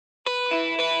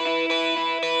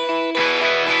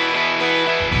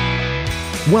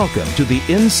Welcome to the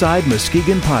Inside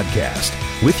Muskegon podcast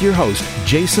with your host,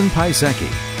 Jason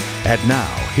Piasecki. And now,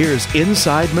 here's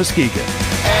Inside Muskegon.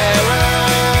 Aaron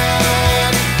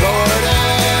Gordon,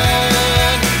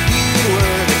 you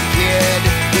were the kid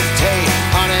with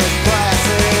tape on his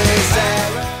glasses.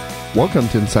 Aaron. Welcome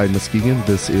to Inside Muskegon.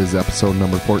 This is episode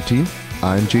number 14.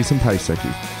 I'm Jason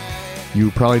Piasecki.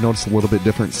 You probably noticed a little bit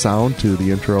different sound to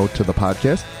the intro to the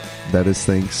podcast. That is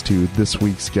thanks to this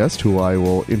week's guest, who I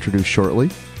will introduce shortly.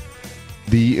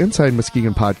 The Inside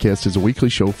Muskegon podcast is a weekly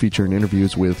show featuring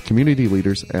interviews with community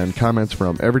leaders and comments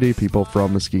from everyday people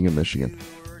from Muskegon, Michigan.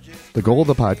 The goal of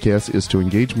the podcast is to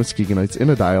engage Muskegonites in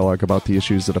a dialogue about the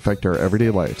issues that affect our everyday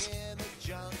lives.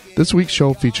 This week's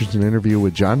show features an interview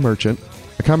with John Merchant,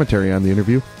 a commentary on the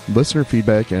interview, listener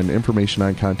feedback, and information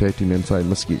on contacting Inside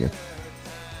Muskegon.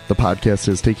 The podcast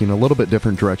is taking a little bit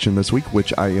different direction this week,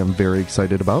 which I am very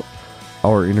excited about.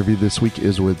 Our interview this week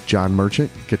is with John Merchant,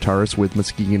 guitarist with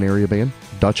Muskegon area band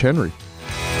Dutch Henry.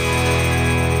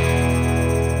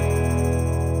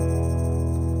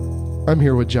 I'm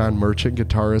here with John Merchant,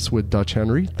 guitarist with Dutch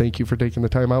Henry. Thank you for taking the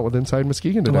time out with Inside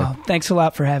Muskegon today. Well, thanks a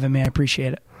lot for having me. I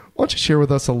appreciate it. Why don't you share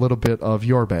with us a little bit of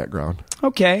your background?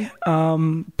 Okay.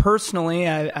 Personally,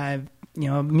 I've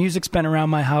music's been around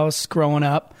my house growing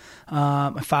up.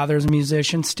 My father's a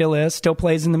musician, still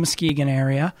plays in the Muskegon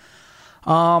area.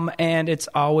 And it's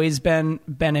always been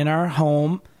in our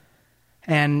home.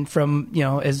 And from,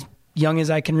 as young as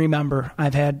I can remember,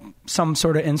 I've had some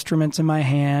sort of instruments in my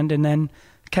hand, and then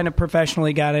kind of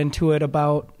professionally got into it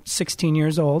about 16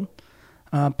 years old,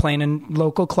 playing in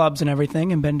local clubs and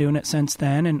everything, and been doing it since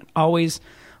then. And always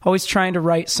trying to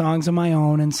write songs of my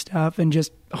own and stuff, and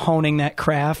just honing that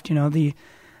craft. I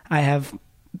have,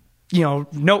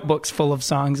 notebooks full of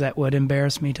songs that would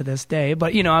embarrass me to this day.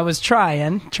 But, I was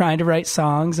trying to write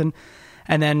songs, and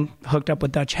then hooked up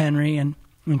with Dutch Henry and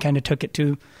kind of took it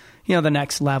to, the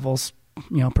next levels,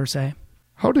 per se.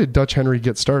 How did Dutch Henry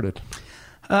get started?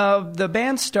 The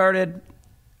band started,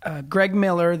 Greg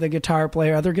Miller, the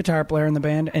other guitar player in the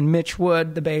band, and Mitch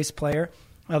Wood, the bass player.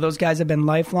 Those guys have been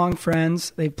lifelong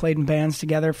friends. They've played in bands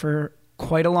together for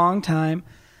quite a long time.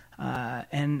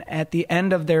 And at the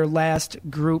end of their last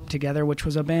group together, which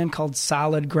was a band called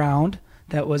Solid Ground,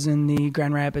 that was in the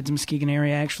Grand Rapids, Muskegon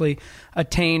area, actually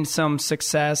attained some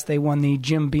success. They won the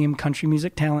Jim Beam Country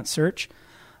Music Talent Search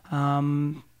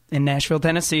in Nashville,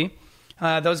 Tennessee.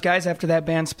 Those guys, after that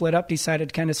band split up, decided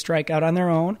to kind of strike out on their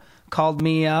own, called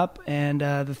me up, and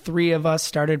the three of us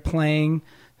started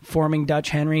forming Dutch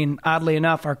Henry. And oddly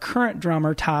enough, our current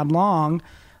drummer, Todd Long,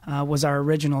 was our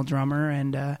original drummer,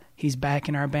 and he's back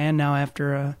in our band now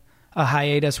after a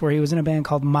hiatus where he was in a band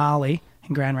called Molly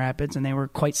in Grand Rapids, and they were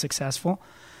quite successful.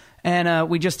 And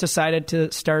we just decided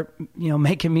to start,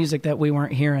 making music that we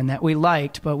weren't hearing, that we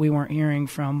liked, but we weren't hearing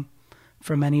from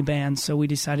any bands, so we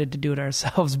decided to do it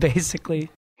ourselves, basically.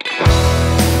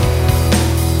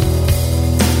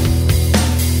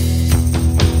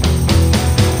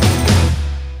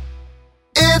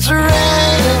 It's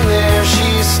raining, there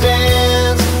she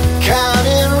stands,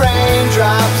 counting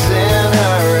raindrops in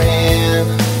her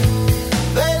hand.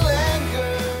 They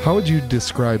linger. How would you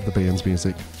describe the band's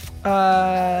music?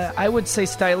 I would say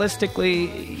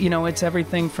stylistically, it's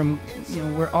everything from,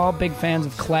 we're all big fans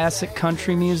of classic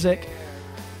country music,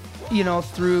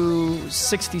 through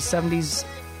 60s, 70s,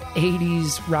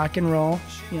 80s rock and roll,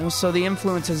 so the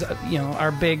influences,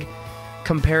 our big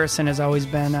comparison has always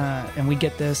been, and we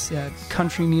get this,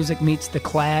 country music meets The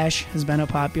Clash has been a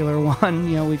popular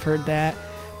one, we've heard that,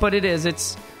 but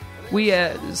we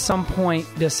at some point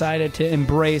decided to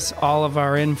embrace all of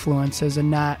our influences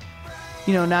and not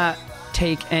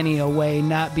take any away,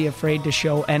 not be afraid to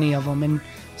show any of them. And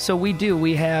so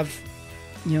we have,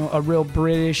 a real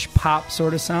British pop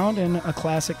sort of sound and a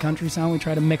classic country sound. We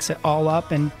try to mix it all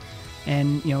up and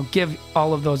give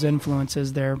all of those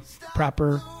influences their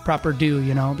proper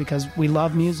due, because we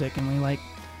love music and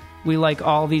we like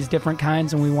all these different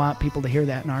kinds, and we want people to hear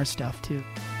that in our stuff too.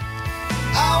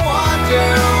 I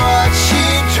wonder what she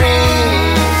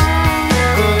dreams,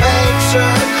 makes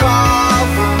her call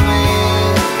for me.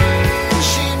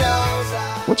 She knows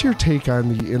What's your take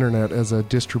on the internet as a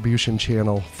distribution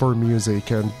channel for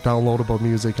music and downloadable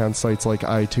music on sites like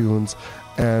iTunes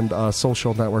and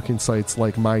social networking sites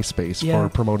like MySpace for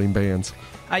promoting bands?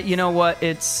 You know what?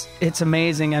 It's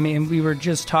amazing. I mean, we were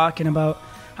just talking about,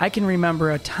 I can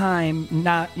remember a time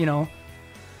not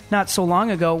so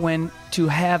long ago when to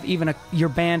have even your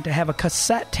band to have a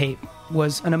cassette tape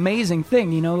was an amazing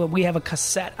thing. We have a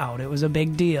cassette out. It was a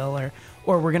big deal.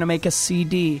 Or we're going to make a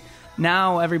CD.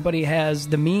 Now everybody has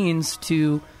the means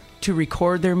to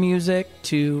record their music,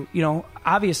 to,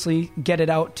 obviously get it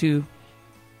out to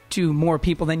to more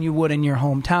people than you would in your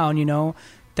hometown, you know,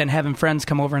 than having friends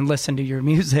come over and listen to your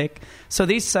music. So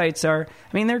these sites are,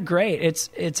 I mean, they're great.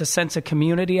 It's a sense of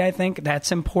community, I think.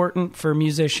 That's important for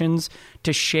musicians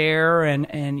to share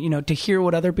and you know, to hear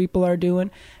what other people are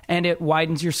doing. And it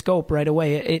widens your scope right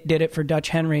away. It did it for Dutch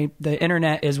Henry. The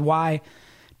internet is why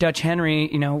Dutch Henry,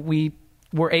 you know, we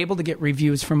were able to get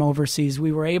reviews from overseas.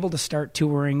 We were able to start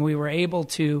touring. We were able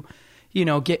to, you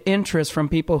know, get interest from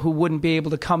people who wouldn't be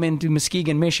able to come into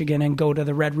Muskegon, Michigan and go to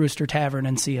the Red Rooster Tavern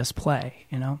and see us play,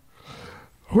 you know?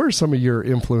 Who are some of your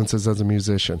influences as a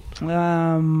musician?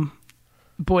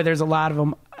 Boy, there's a lot of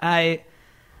them. I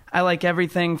like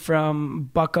everything from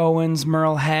Buck Owens,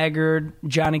 Merle Haggard,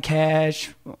 Johnny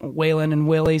Cash, Waylon and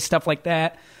Willie, stuff like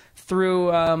that, through,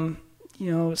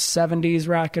 you know, 70s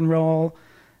rock and roll,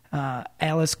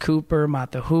 Alice Cooper,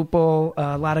 Mott the Hoople,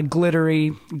 a lot of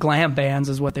glittery glam bands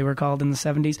is what they were called in the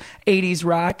 70s. 80s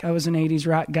rock. I was an 80s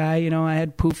rock guy. You know, I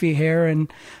had poofy hair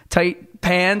and tight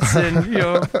pants and, you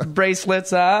know,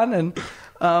 bracelets on.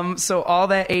 And so all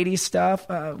that 80s stuff,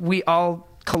 we all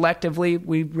collectively,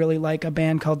 we really like a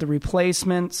band called The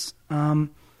Replacements.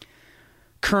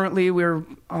 Currently, we're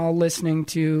all listening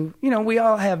to, you know, we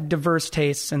all have diverse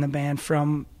tastes in the band,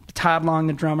 from Todd Long,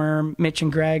 the drummer, Mitch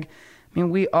and Greg. I mean,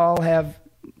 we all have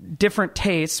different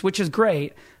tastes, which is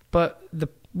great, but the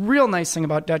real nice thing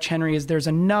about Dutch Henry is there's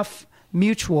enough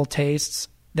mutual tastes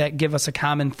that give us a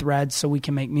common thread so we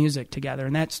can make music together,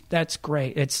 and that's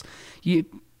great. It's you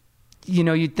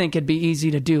know, you'd think it'd be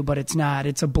easy to do, but it's not.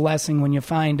 It's a blessing when you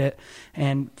find it.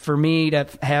 And for me to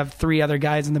have 3 other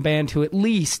guys in the band who at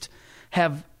least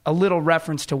have a little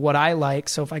reference to what I like.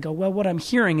 So if I go, well, what I'm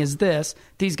hearing is this,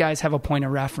 these guys have a point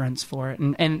of reference for it.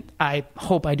 And I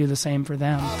hope I do the same for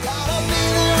them.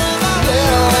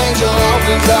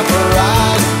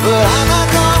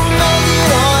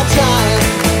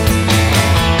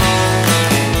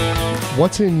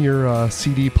 What's in your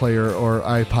CD player or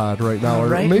iPod right now? Or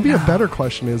maybe a better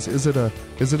question is it a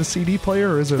CD player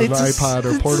or is it an iPod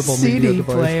or portable media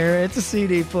device? It's a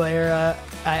CD player.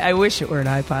 I wish it were an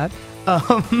iPod.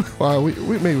 Well,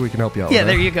 maybe we can help you out. Yeah,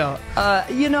 there you go.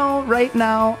 You know, right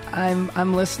now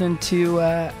I'm listening to.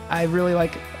 I really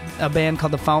like a band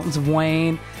called the Fountains of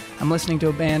Wayne. I'm listening to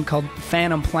a band called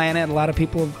Phantom Planet. A lot of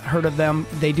people have heard of them.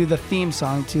 They do the theme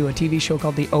song to a TV show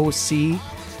called The OC,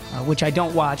 which I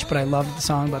don't watch, but I love the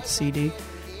song about the CD.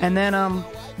 And then,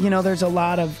 you know, there's a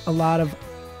lot of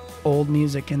old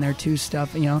music in there too.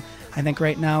 Stuff, you know. I think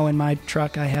right now in my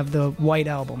truck I have the White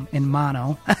Album in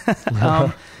mono.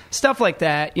 Stuff like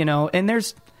that, you know.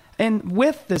 And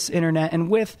with this internet and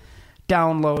with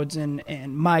downloads and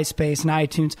MySpace and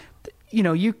iTunes, you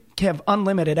know, you have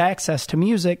unlimited access to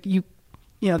music. You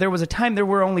know, there was a time there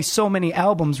were only so many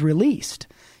albums released.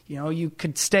 You know, you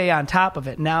could stay on top of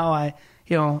it. Now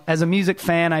you know, as a music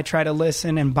fan, I try to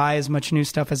listen and buy as much new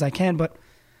stuff as I can, but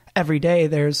every day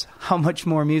there's how much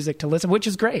more music to listen, which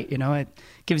is great. You know, it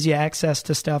gives you access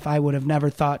to stuff I would have never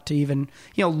thought to even,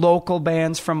 you know, local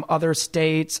bands from other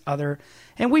states,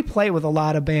 and we play with a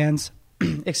lot of bands,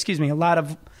 excuse me,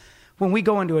 when we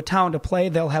go into a town to play,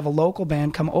 they'll have a local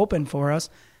band come open for us.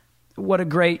 What a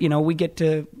great, you know, we get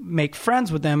to make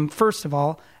friends with them, first of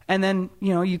all, and then,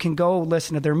 you know, you can go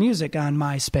listen to their music on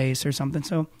MySpace or something,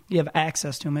 so you have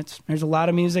access to them. There's a lot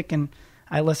of music, and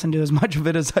I listen to as much of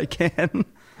it as I can.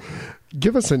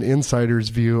 Give us an insider's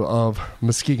view of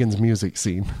Muskegon's music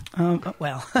scene.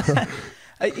 Well, is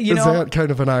that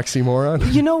kind of an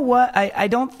oxymoron? You know what? I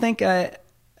don't think,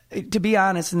 to be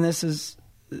honest, and this is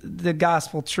the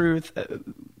gospel truth,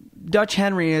 Dutch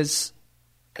Henry is,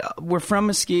 we're from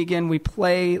Muskegon. We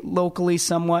play locally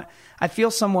somewhat. I feel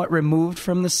somewhat removed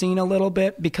from the scene a little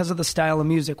bit because of the style of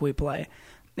music we play.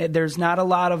 There's not a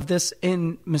lot of this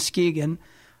in Muskegon,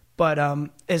 but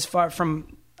as far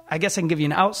from, I guess I can give you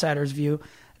an outsider's view,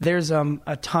 there's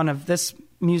a ton of this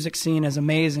music scene is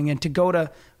amazing. And to go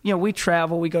to, you know, we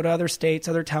travel, we go to other states,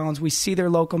 other towns, we see their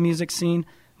local music scene.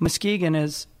 Muskegon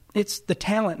it's the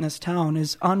talent in this town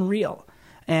is unreal.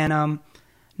 And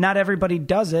not everybody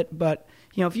does it, but,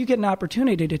 you know, if you get an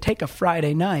opportunity to take a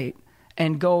Friday night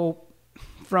and go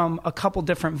from a couple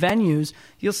different venues,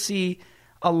 you'll see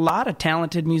a lot of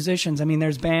talented musicians. I mean,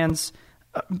 there's bands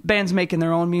making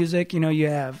their own music. You know, you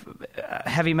have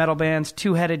heavy metal bands.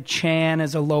 Two-Headed Chan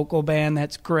is a local band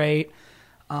that's great.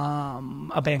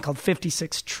 A band called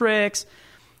 56 Tricks.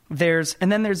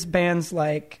 And then there's bands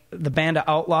like the Band of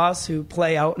Outlaws who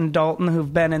play out in Dalton,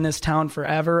 who've been in this town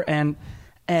forever and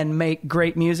make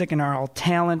great music and are all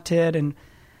talented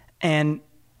and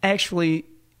actually,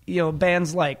 you know,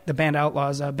 bands like the Band of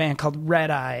Outlaws, a band called Red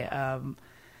Eye.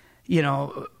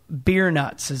 Beer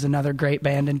Nuts is another great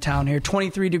band in town here.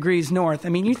 23 Degrees North. I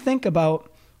mean, you think about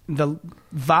the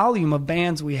volume of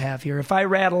bands we have here. If I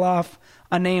rattle off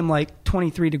a name like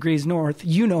 23 Degrees North,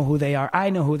 you know who they are. I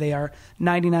know who they are.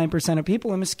 99% of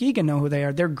people in Muskegon know who they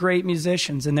are. They're great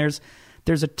musicians, and there's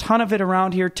a ton of it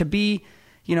around here. To be,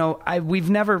 we've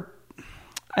never.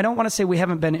 I don't want to say we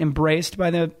haven't been embraced by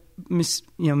the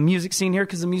music scene here,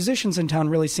 because the musicians in town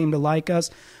really seem to like us.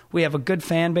 We have a good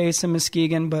fan base in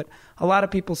Muskegon, but a lot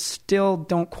of people still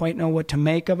don't quite know what to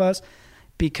make of us,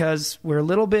 because we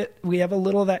have a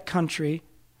little of that country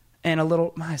and a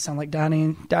little, I sound like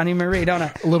Donnie Marie, don't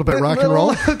I? A little bit rock and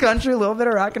roll. Country, a little bit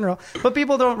of rock and roll. But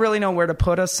people don't really know where to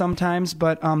put us sometimes.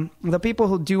 But the people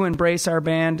who do embrace our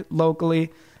band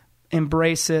locally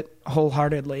embrace it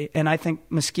wholeheartedly. And I think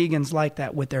Muskegon's like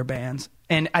that with their bands.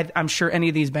 And I'm sure any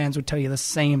of these bands would tell you the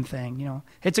same thing.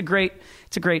 It's a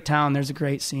great town. There's a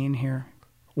great scene here.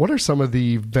 What are some of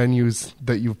the venues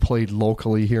that you've played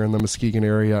locally here in the Muskegon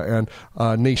area and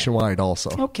nationwide also?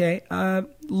 Okay.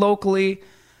 Locally,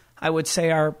 I would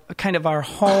say our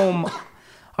home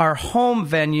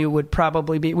venue would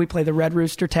probably be, we play the Red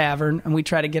Rooster Tavern, and we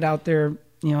try to get out there,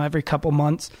 every couple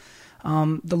months.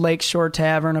 The Lakeshore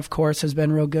Tavern, of course, has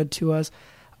been real good to us.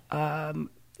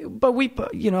 But we,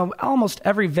 almost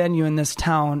every venue in this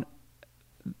town,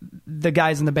 the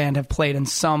guys in the band have played in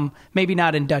some, maybe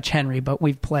not in Dutch Henry, but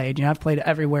we've played. I've played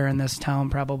everywhere in this town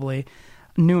probably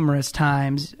numerous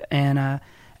times. And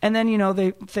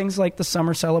then, things like the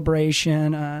Summer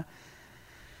Celebration.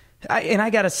 I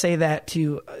got to say that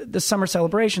too. The Summer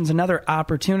Celebration's another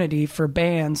opportunity for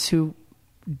bands who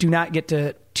do not get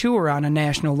to tour on a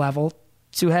national level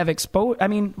to have exposed. I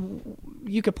mean,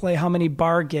 you could play how many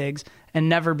bar gigs and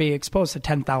never be exposed to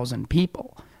 10,000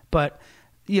 people. But,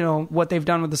 what they've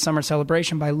done with the Summer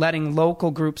Celebration by letting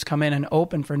local groups come in and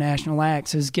open for national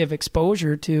acts is give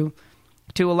exposure to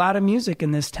a lot of music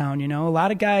in this town. A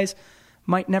lot of guys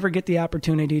might never get the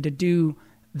opportunity to do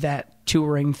that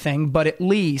touring thing, but at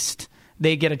least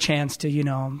they get a chance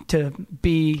to, to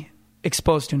be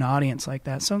exposed to an audience like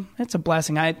that. So it's a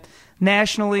blessing.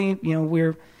 Nationally,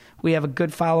 we have a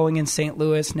good following in St.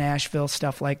 Louis, Nashville,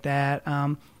 stuff like that.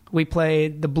 We play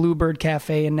the Bluebird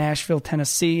Cafe in Nashville,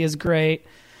 Tennessee is great.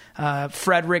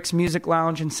 Frederick's Music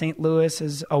Lounge in St. Louis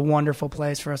is a wonderful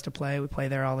place for us to play. We play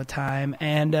there all the time.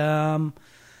 And, there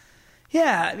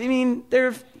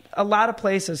are a lot of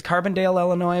places. Carbondale,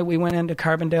 Illinois. We went into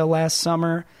Carbondale last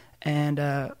summer,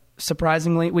 and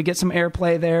surprisingly, we get some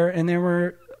airplay there, and there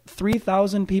were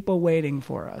 3,000 people waiting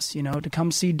for us, to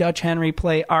come see Dutch Henry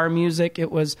play our music.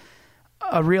 It was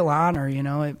a real honor,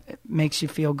 it makes you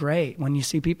feel great when you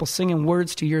see people singing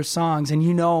words to your songs and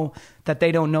that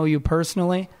they don't know you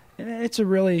personally. It's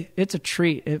a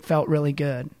treat. It felt really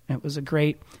good. It was a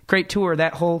great tour.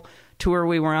 That whole tour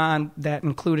we were on that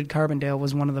included Carbondale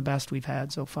was one of the best we've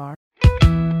had so far.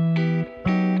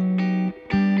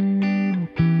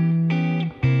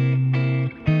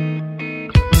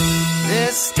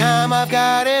 This time I've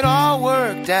got it all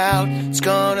worked out. It's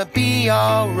gonna be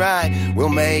alright. We'll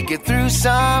make it through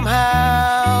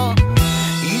somehow.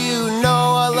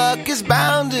 Our luck is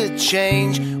bound to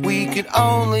change. We can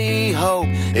only hope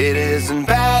it isn't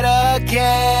bad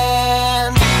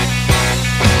again.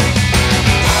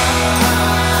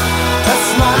 A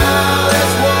smile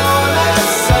as warm as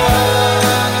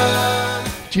sun.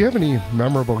 Do you have any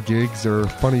memorable gigs or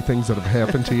funny things that have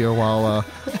happened to you while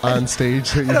on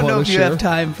stage that you want to share? I don't know if you have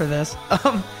time for this.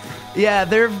 Yeah,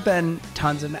 there have been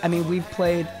tons of. We've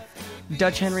played.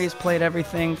 Dutch Henry has played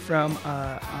everything from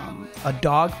a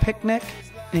dog picnic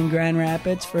in Grand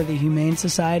Rapids for the Humane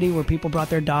Society, where people brought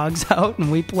their dogs out and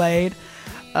we played.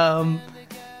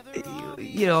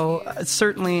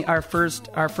 Certainly our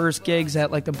first gigs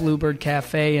at like the Bluebird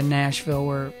Cafe in Nashville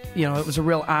were, it was a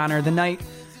real honor. The night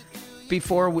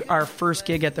before our first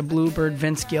gig at the Bluebird,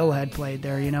 Vince Gill had played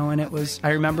there, and it was. I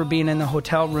remember being in the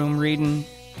hotel room reading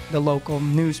the local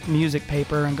music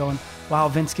paper and going, wow,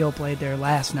 Vince Gill played there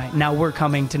last night. Now we're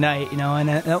coming tonight, and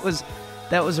that was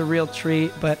a real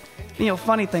treat. But,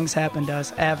 funny things happen to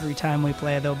us every time we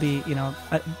play. There'll be,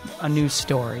 a new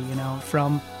story,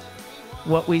 from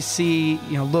what we see,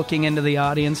 looking into the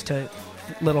audience to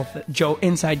little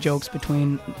inside jokes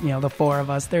between, the four of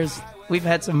us. We've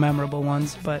had some memorable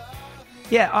ones, but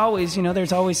yeah, always,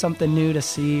 there's always something new to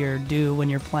see or do when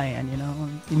you're playing,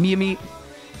 You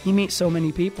meet so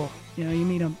many people, you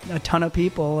meet a ton of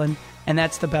people, and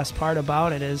that's the best part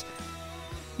about it is,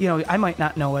 I might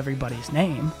not know everybody's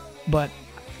name, but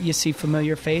you see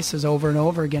familiar faces over and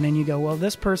over again, and you go, well,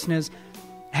 this person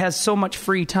has so much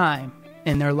free time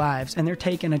in their lives, and they're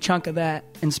taking a chunk of that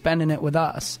and spending it with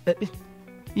us.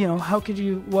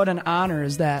 what an honor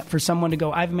is that for someone to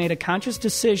go, I've made a conscious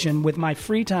decision with my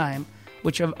free time,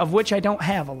 of which I don't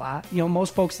have a lot.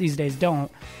 Most folks these days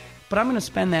don't. But I'm going to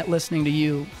spend that listening to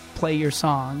you play your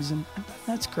songs, and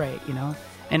that's great,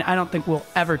 And I don't think we'll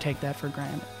ever take that for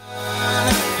granted.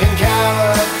 In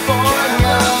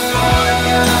California,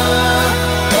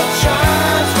 it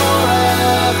shines for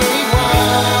everyone.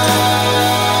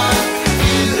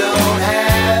 You don't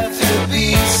have to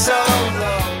be so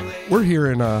lonely. We're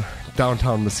here in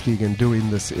downtown Muskegon doing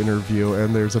this interview,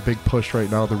 and there's a big push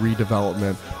right now, the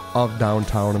redevelopment of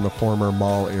downtown in the former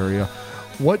mall area.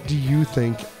 What do you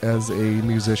think, as a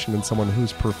musician and someone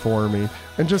who's performing,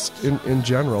 and just in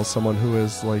general, someone who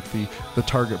is like the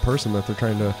target person that they're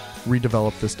trying to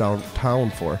redevelop this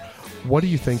downtown for, what do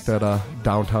you think that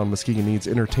downtown Muskegon needs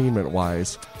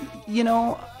entertainment-wise?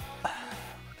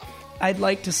 I'd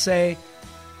like to say,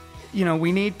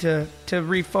 we need to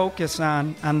refocus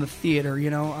on the theater,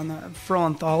 on the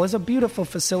Frohenthal is a beautiful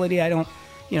facility.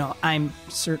 I'm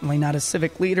certainly not a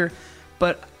civic leader,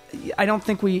 but I don't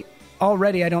think we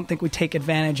take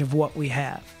advantage of what we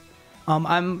have.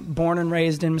 I'm born and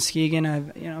raised in Muskegon.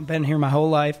 I've been here my whole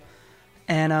life,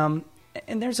 and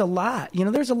there's a lot.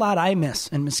 There's a lot I miss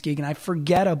in Muskegon. I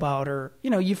forget about, or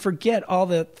you forget all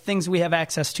the things we have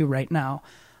access to right now.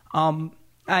 I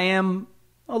am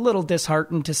a little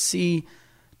disheartened to see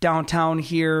downtown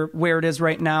here where it is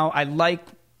right now. I like,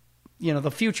 the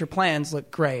future plans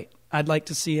look great. I'd like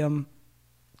to see them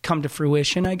come to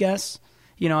fruition, I guess.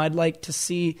 I'd like to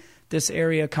see this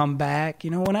area come back.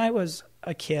 When I was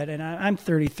a kid, and I'm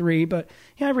 33, but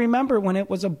I remember when it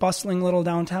was a bustling little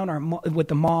downtown with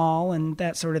the mall and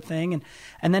that sort of thing,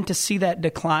 and then to see that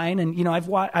decline, and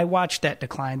I watched that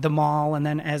decline, the mall, and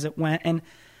then as it went, and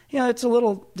it's a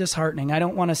little disheartening. I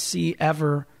don't want to see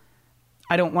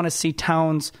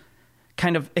towns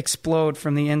kind of explode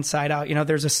from the inside out.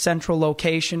 There's a central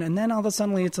location, and then all of a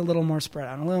sudden it's a little more spread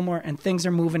out, a little more, and things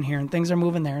are moving here and things are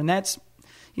moving there, and that's.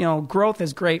 Growth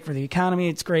is great for the economy.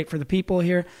 It's great for the people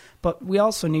here, but we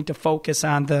also need to focus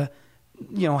on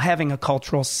having a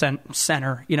cultural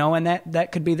center, and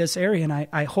that could be this area. And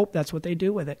I hope that's what they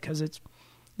do with it, because it's,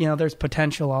 there's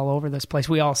potential all over this place.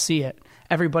 We all see it.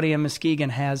 Everybody in Muskegon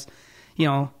has,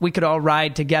 we could all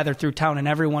ride together through town and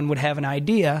everyone would have an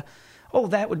idea. Oh,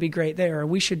 that would be great there, or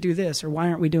we should do this, or why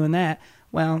aren't we doing that?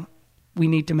 Well, we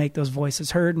need to make those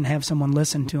voices heard and have someone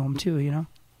listen to them too,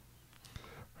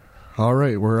 All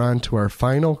right, we're on to our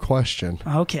final question.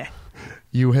 Okay.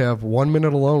 You have 1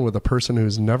 minute alone with a person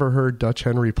who's never heard Dutch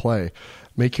Henry play.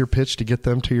 Make your pitch to get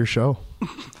them to your show.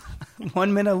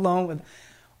 1 minute alone with...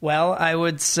 Well, I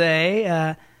would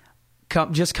say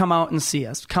just come out and see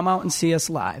us. Come out and see us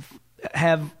live.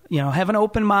 Have an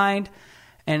open mind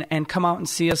and come out and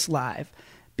see us live.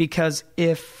 Because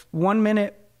if 1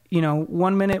 minute...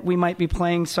 1 minute we might be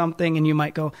playing something and you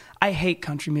might go, I hate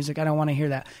country music. I don't want to hear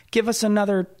that. Give us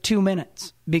another 2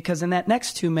 minutes, because in that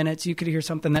next 2 minutes, you could hear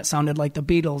something that sounded like the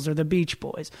Beatles or the Beach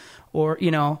Boys. Or,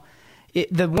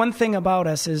 the one thing about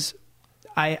us is,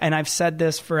 I've said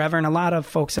this forever, and a lot of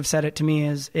folks have said it to me,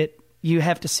 is you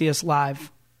have to see us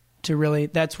live to really,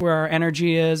 that's where our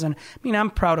energy is. And I'm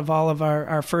proud of all of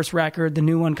our first record, the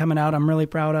new one coming out, I'm really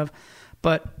proud of.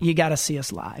 But you got to see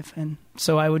us live. And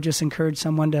so I would just encourage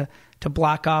someone to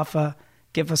block off,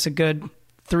 give us a good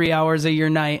 3 hours of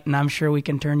your night, and I'm sure we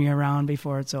can turn you around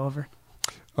before it's over.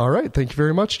 All right. Thank you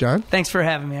very much, John. Thanks for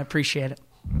having me. I appreciate it.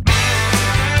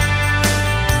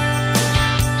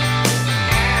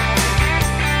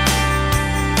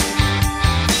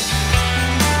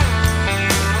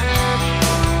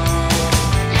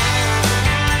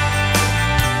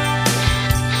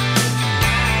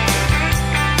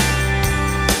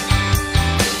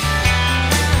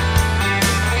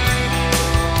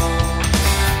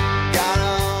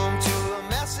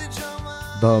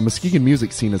 The Muskegon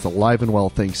music scene is alive and well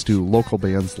thanks to local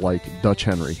bands like Dutch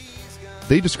Henry.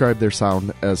 They describe their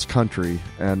sound as country,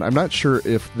 and I'm not sure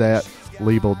if that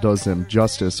label does them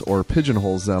justice or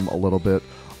pigeonholes them a little bit,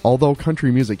 although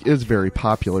country music is very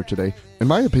popular today. In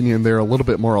my opinion, they're a little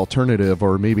bit more alternative,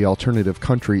 or maybe alternative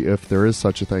country if there is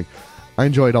such a thing. I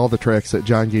enjoyed all the tracks that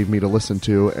John gave me to listen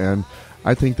to, and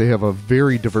I think they have a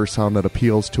very diverse sound that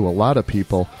appeals to a lot of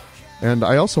people. And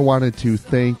I also wanted to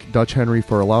thank Dutch Henry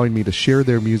for allowing me to share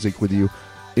their music with you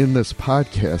in this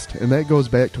podcast. And that goes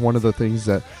back to one of the things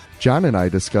that John and I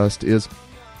discussed, is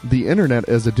the internet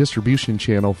as a distribution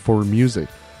channel for music.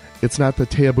 It's not the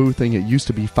taboo thing it used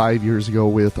to be 5 years ago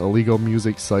with illegal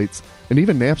music sites, and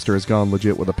even Napster has gone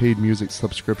legit with a paid music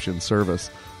subscription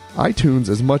service. iTunes,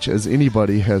 as much as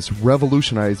anybody, has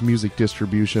revolutionized music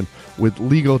distribution with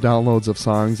legal downloads of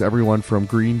songs, everyone from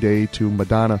Green Day to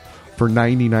Madonna, for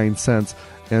 99 cents.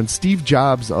 And Steve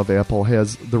Jobs of Apple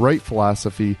has the right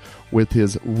philosophy with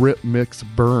his rip, mix,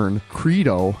 burn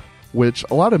credo, which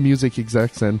a lot of music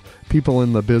execs and people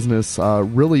in the business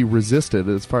really resisted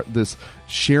as far this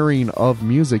sharing of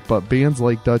music. But bands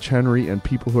like Dutch Henry and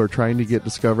people who are trying to get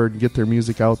discovered and get their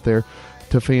music out there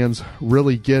to fans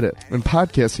really get it. And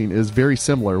podcasting is very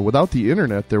similar. Without the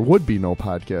internet, there would be no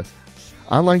podcast.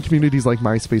 Online communities like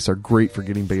MySpace are great for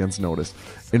getting bands noticed.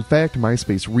 In fact,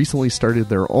 MySpace recently started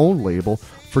their own label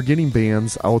for getting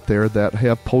bands out there that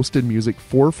have posted music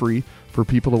for free for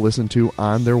people to listen to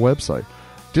on their website.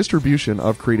 Distribution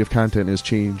of creative content is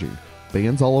changing.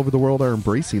 Bands all over the world are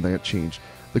embracing that change.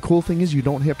 The cool thing is you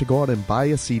don't have to go out and buy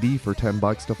a CD for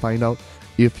 $10 to find out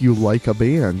if you like a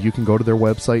band. You can go to their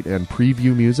website and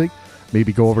preview music,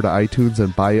 maybe go over to iTunes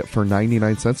and buy it for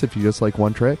 99 cents if you just like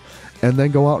one track, and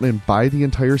then go out and buy the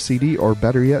entire CD, or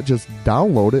better yet, just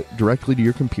download it directly to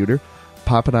your computer,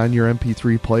 pop it on your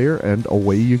MP3 player, and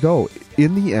away you go.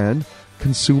 In the end,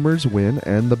 consumers win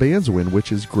and the bands win,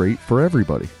 which is great for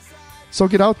everybody. So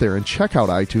get out there and check out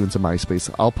iTunes and MySpace.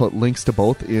 I'll put links to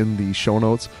both in the show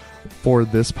notes for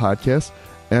this podcast.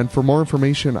 And for more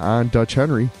information on Dutch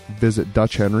Henry, visit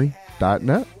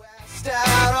dutchhenry.net.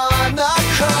 Out on the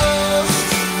coast,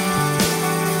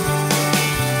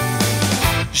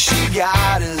 she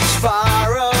got as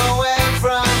far away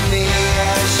from me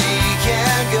as she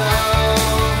can go.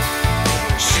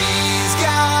 She's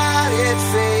got it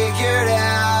figured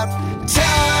out. Tell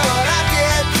her what I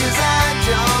did, 'cause I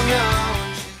don't know.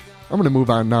 I'm going to move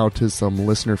on now to some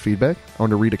listener feedback. I want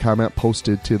to read a comment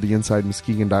posted to the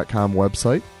InsideMuskegon.com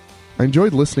website. I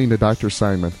enjoyed listening to Dr.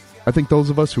 Simon. I think those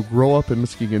of us who grow up in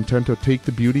Muskegon tend to take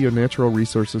the beauty of natural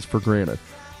resources for granted.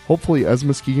 Hopefully, as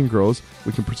Muskegon grows,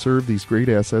 we can preserve these great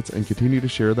assets and continue to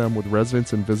share them with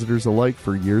residents and visitors alike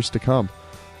for years to come.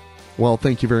 Well,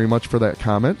 thank you very much for that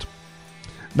comment.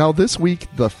 Now, this week,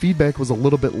 the feedback was a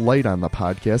little bit light on the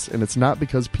podcast, and it's not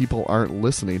because people aren't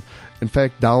listening. In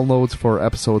fact, downloads for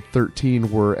episode 13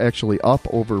 were actually up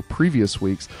over previous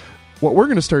weeks. What we're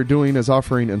going to start doing is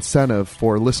offering incentive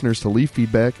for listeners to leave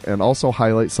feedback and also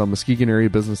highlight some Muskegon area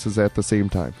businesses at the same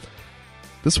time.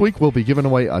 This week, we'll be giving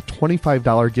away a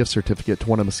 $25 gift certificate to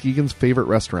one of Muskegon's favorite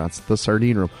restaurants, the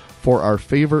Sardine Room, for our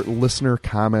favorite listener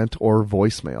comment or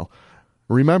voicemail.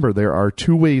 Remember, there are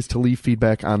two ways to leave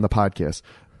feedback on the podcast.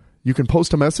 You can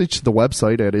post a message to the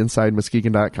website at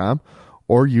InsideMuskegon.com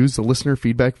or use the listener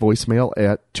feedback voicemail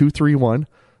at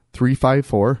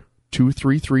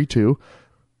 231-354-2332.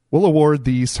 We'll award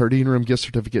the Sardine Room gift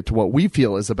certificate to what we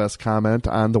feel is the best comment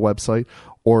on the website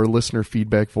or listener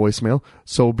feedback voicemail.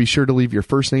 So be sure to leave your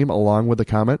first name along with the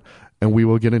comment, and we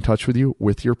will get in touch with you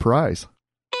with your prize.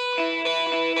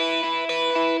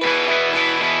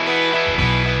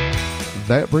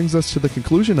 That brings us to the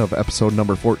conclusion of episode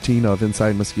number 14 of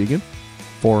Inside Muskegon.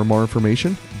 For more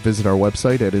information, visit our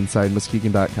website at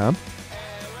InsideMuskegon.com.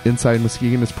 Inside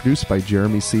Muskegon is produced by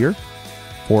Jeremy Sear.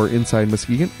 For Inside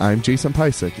Muskegon, I'm Jason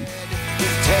Piasecki.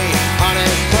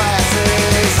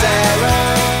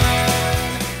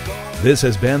 This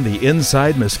has been the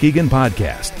Inside Muskegon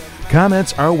podcast.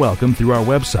 Comments are welcome through our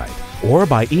website or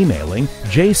by emailing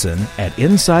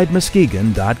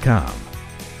jason@InsideMuskegon.com.